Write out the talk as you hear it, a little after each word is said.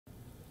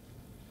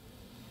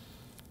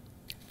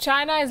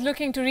China is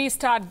looking to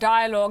restart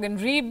dialogue and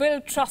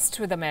rebuild trust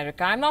with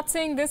America. I'm not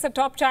saying this, a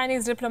top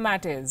Chinese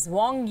diplomat is.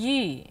 Wang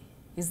Yi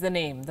is the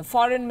name, the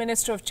foreign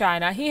minister of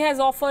China. He has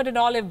offered an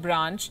olive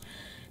branch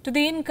to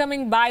the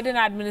incoming Biden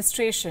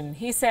administration.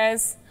 He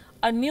says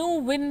a new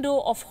window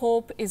of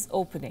hope is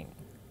opening.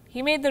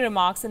 He made the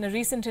remarks in a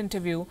recent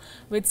interview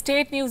with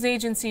state news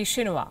agency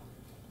Xinhua.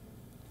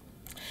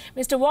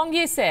 Mr. Wang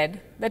Yi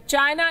said that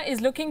China is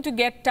looking to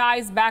get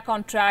ties back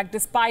on track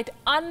despite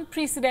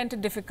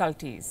unprecedented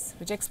difficulties,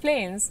 which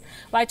explains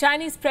why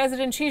Chinese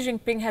President Xi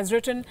Jinping has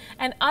written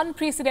an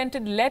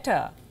unprecedented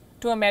letter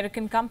to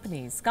American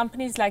companies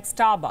like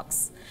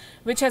Starbucks,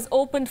 which has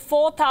opened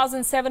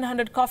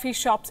 4,700 coffee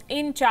shops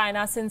in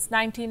China since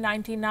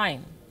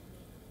 1999.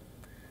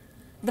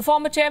 The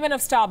former chairman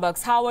of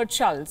Starbucks, Howard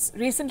Schultz,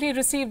 recently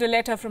received a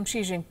letter from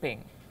Xi Jinping.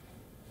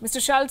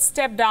 Mr. Schultz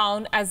stepped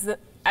down as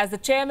the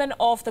chairman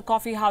of the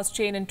coffeehouse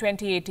chain in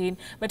 2018,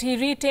 but he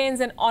retains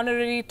an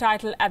honorary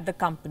title at the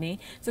company.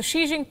 So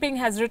Xi Jinping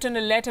has written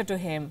a letter to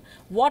him.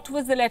 What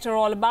was the letter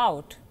all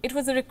about? It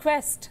was a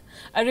request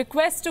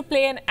to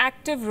play an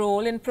active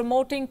role in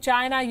promoting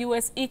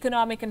China-US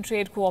economic and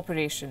trade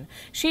cooperation.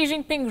 Xi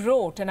Jinping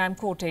wrote, and I'm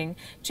quoting,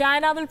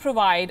 "China will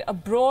provide a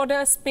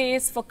broader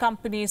space for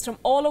companies from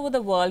all over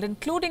the world,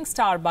 including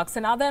Starbucks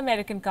and other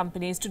American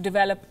companies, to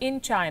develop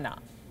in China."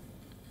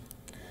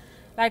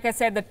 Like I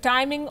said, the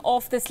timing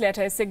of this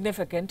letter is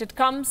significant. It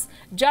comes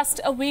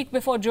just a week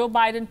before Joe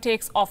Biden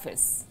takes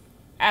office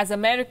as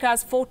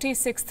America's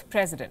 46th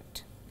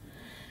president.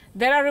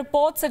 There are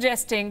reports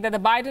suggesting that the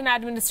Biden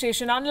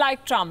administration,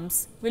 unlike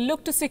Trump's, will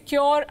look to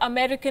secure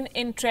American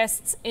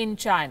interests in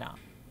China.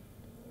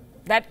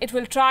 That it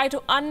will try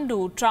to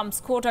undo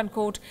Trump's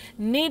quote-unquote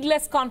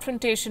needless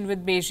confrontation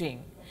with Beijing.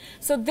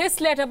 So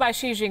this letter by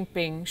Xi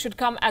Jinping should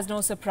come as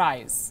no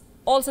surprise.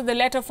 Also, the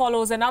letter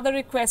follows another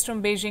request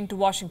from Beijing to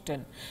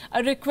Washington,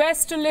 a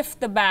request to lift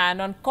the ban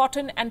on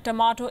cotton and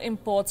tomato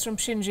imports from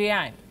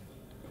Xinjiang.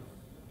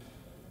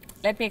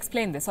 Let me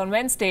explain this. On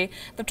Wednesday,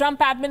 the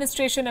Trump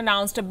administration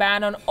announced a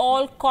ban on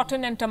all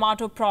cotton and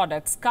tomato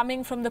products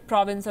coming from the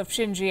province of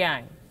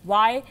Xinjiang.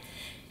 Why?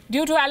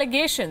 Due to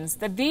allegations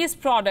that these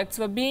products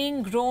were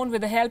being grown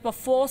with the help of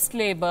forced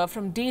labor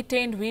from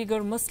detained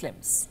Uyghur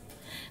Muslims.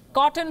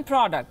 Cotton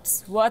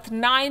products worth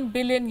 $9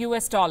 billion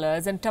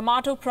and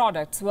tomato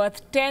products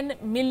worth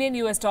 $10 million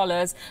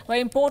were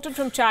imported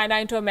from China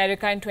into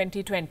America in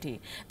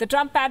 2020. The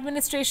Trump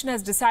administration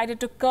has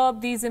decided to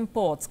curb these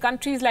imports.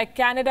 Countries like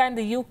Canada and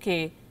the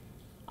UK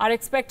are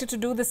expected to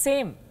do the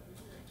same.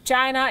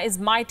 China is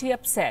mighty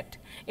upset.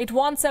 It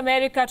wants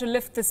America to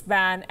lift this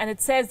ban, and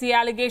it says the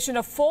allegation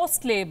of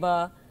forced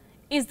labor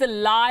is the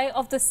lie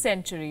of the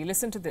century.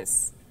 Listen to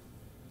this.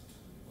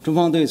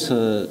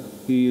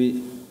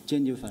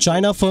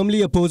 China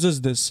firmly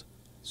opposes this.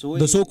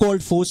 The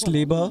so-called forced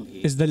labor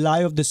is the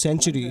lie of the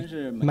century,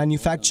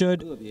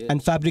 manufactured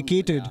and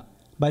fabricated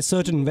by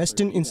certain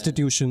Western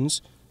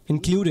institutions,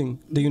 including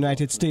the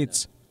United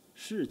States.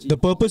 The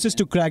purpose is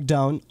to crack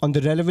down on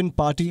the relevant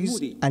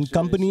parties and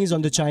companies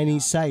on the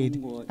Chinese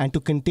side and to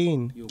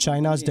contain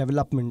China's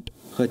development.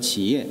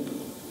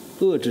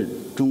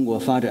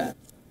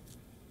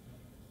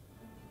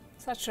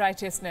 Such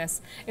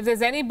righteousness. If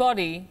there's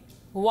anybody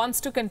who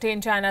wants to contain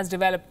China's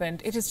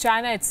development, it is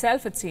China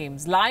itself, it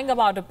seems, lying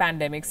about a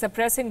pandemic,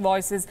 suppressing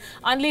voices,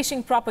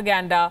 unleashing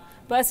propaganda,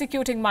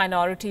 persecuting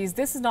minorities.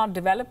 This is not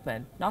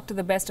development, not to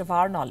the best of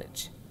our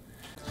knowledge.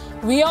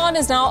 WION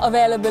is now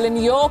available in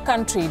your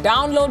country.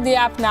 Download the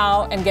app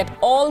now and get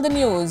all the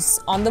news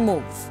on the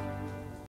move.